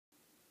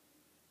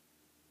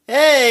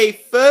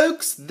Hey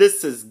folks,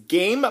 this is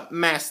Game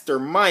Master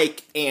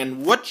Mike,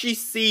 and what you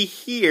see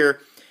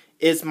here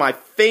is my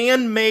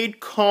fan-made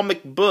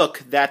comic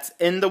book that's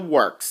in the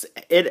works.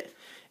 It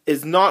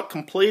is not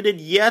completed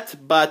yet,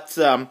 but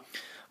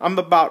I'm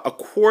about a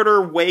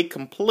quarter way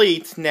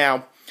complete.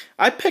 Now,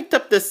 I picked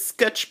up this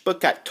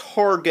sketchbook at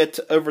Target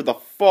over the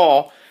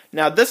fall.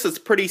 Now, this is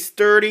pretty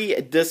sturdy.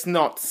 It does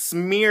not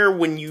smear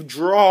when you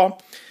draw.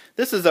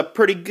 This is a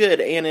pretty good,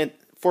 and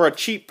for a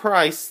cheap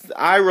price.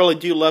 I really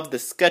do love the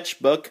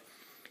sketchbook.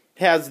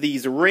 It has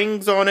these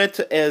rings on it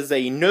as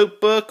a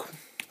notebook,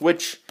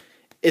 which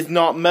is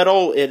not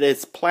metal, it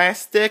is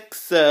plastic,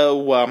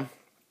 so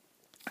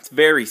it's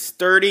very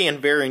sturdy and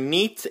very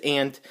neat,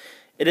 and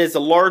it is a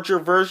larger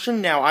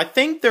version. Now, I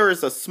think there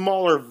is a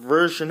smaller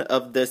version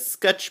of this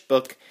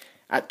sketchbook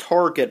at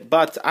Target,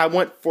 but I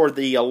went for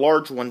the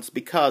large ones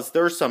because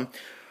there's some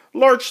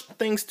large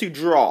things to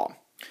draw.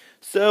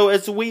 So,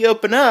 as we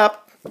open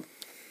up,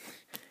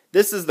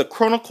 this is the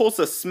Chronicles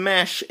of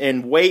Smash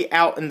and Way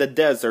Out in the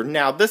Desert.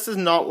 Now, this is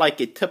not like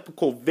a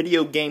typical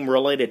video game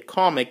related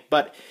comic,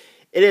 but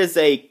it is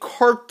a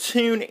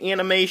cartoon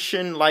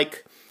animation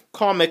like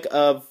comic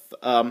of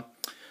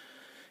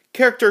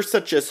characters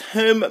such as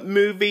home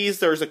movies.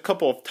 There's a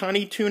couple of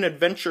Tiny Toon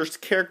Adventures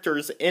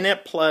characters in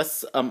it,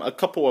 plus a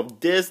couple of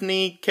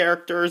Disney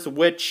characters,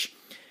 which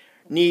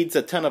needs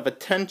a ton of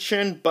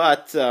attention,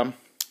 but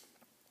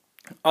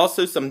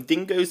also some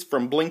dingoes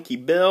from Blinky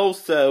Bill.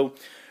 So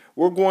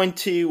we're going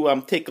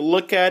to take a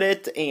look at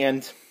it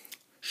and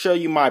show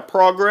you my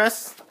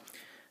progress.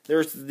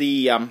 There's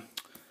the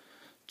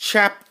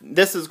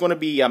this is going to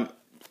be, I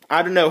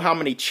don't know how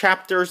many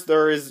chapters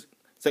there is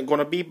going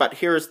to be, but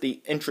here's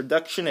the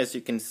introduction, as you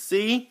can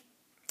see.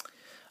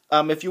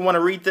 If you want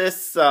to read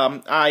this,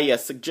 I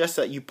suggest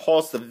that you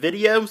pause the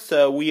video.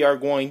 So we are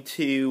going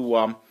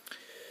to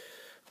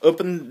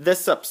open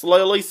this up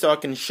slowly so I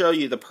can show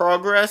you the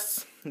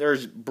progress.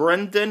 There's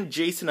Brendan,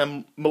 Jason,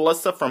 and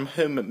Melissa from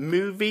Home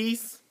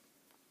Movies.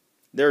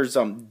 There's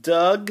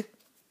Doug,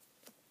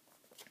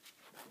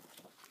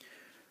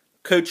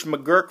 Coach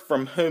McGurk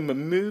from Home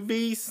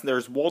Movies.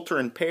 There's Walter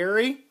and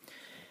Perry.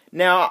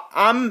 Now,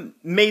 I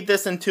made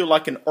this into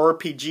like an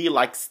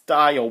RPG-like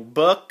style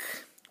book,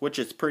 which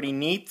is pretty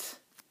neat.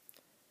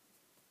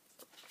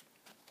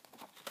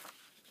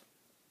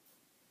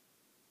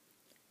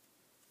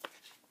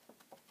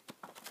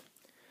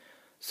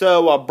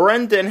 So,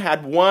 Brendan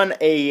had won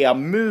a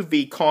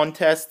movie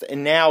contest,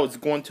 and now it's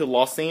going to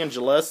Los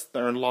Angeles.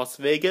 They're in Las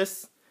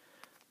Vegas.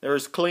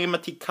 There's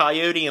Calamity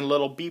Coyote and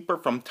Little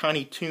Beeper from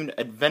Tiny Toon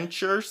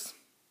Adventures.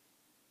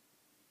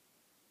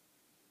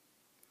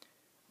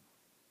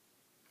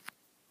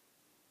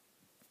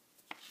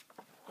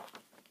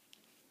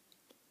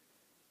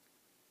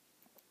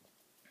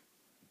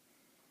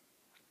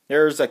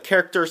 There's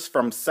characters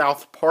from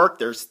South Park.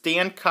 There's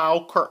Stan,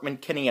 Kyle, Cartman,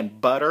 Kenny, and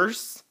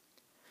Butters.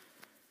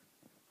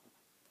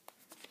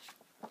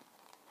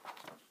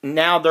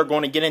 Now they're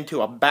going to get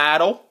into a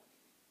battle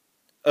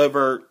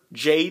over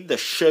Jade the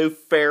Show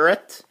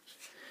Ferret,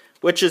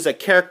 which is a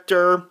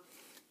character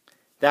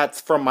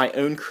that's from my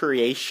own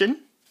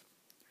creation.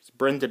 There's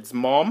Brendan's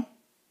mom.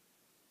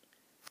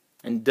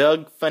 And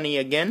Doug, funny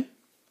again.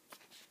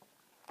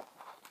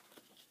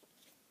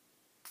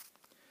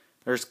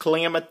 There's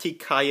Calamity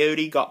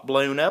Coyote, got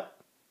blown up.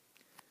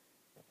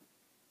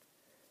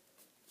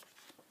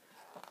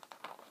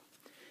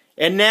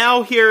 And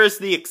now here is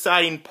the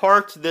exciting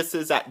part. This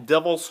is at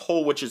Devil's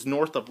Hole, which is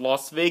north of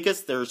Las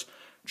Vegas. There's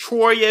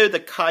Troyo the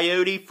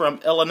Coyote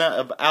from Elena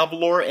of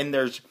Avalor, and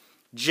there's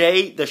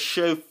Jay the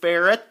Show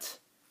Ferret.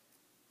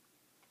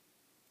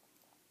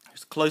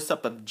 There's a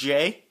close-up of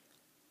Jay.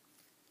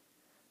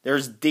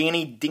 There's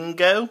Danny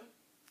Dingo.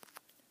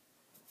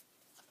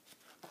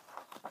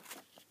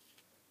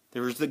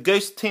 There's the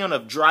ghost town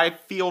of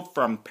Dryfield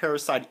from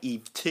Parasite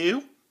Eve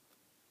 2.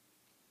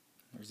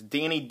 There's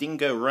Danny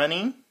Dingo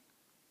running.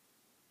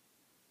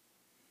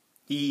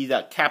 He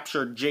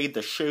captured Jay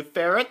the Show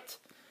Ferret.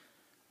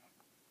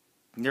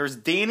 There's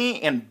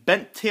Danny and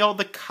Benttail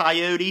the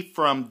Coyote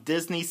from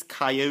Disney's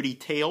Coyote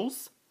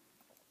Tales.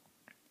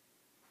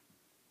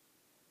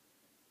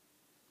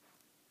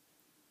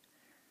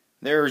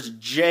 There's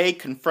Jay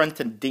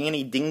confronting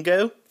Danny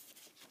Dingo.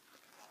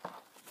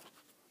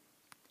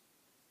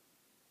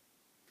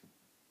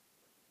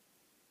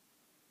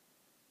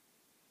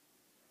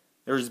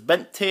 There's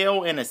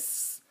Benttail and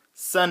his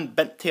son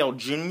Benttail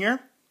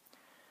Jr.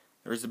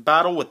 There's a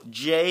battle with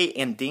Jay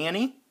and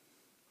Danny.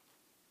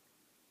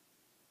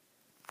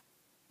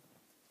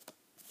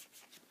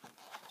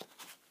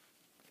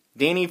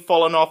 Danny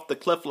falling off the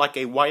cliff like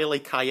a Wile E.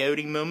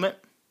 Coyote moment.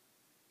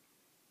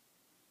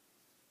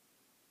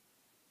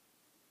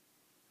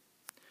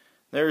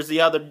 There's the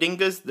other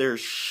dingoes. There's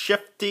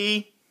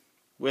Shifty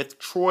with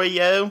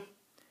Troyo.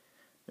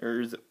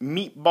 There's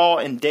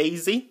Meatball and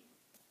Daisy.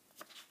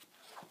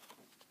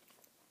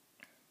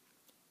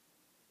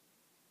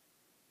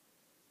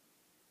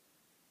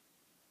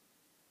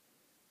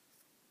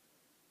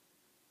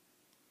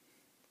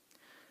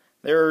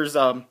 There's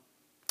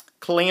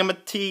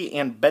Calamity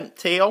and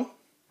Benttail.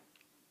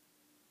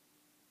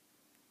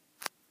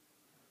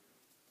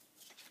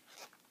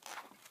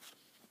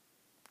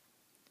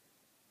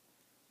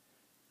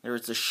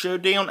 There's a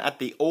showdown at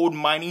the old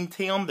mining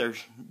town.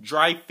 There's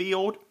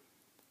Dryfield.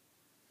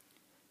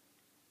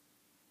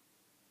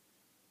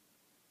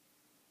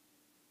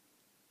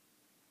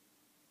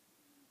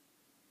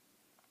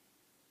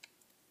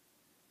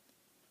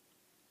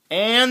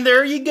 And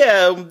there you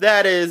go.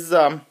 That is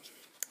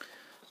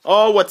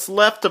all what's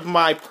left of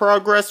my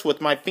progress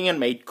with my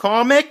fan-made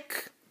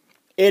comic.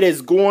 It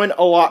is going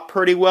a lot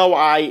pretty well.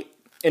 I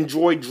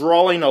enjoy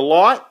drawing a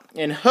lot.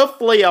 And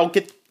hopefully I'll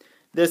get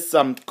this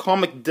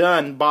comic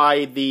done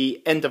by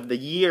the end of the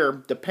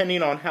year,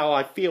 depending on how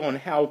I feel and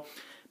how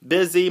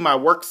busy my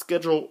work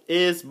schedule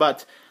is.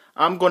 But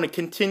I'm going to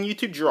continue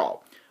to draw.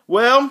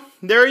 Well,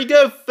 there you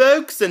go,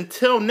 folks.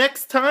 Until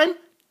next time,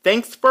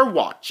 thanks for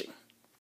watching.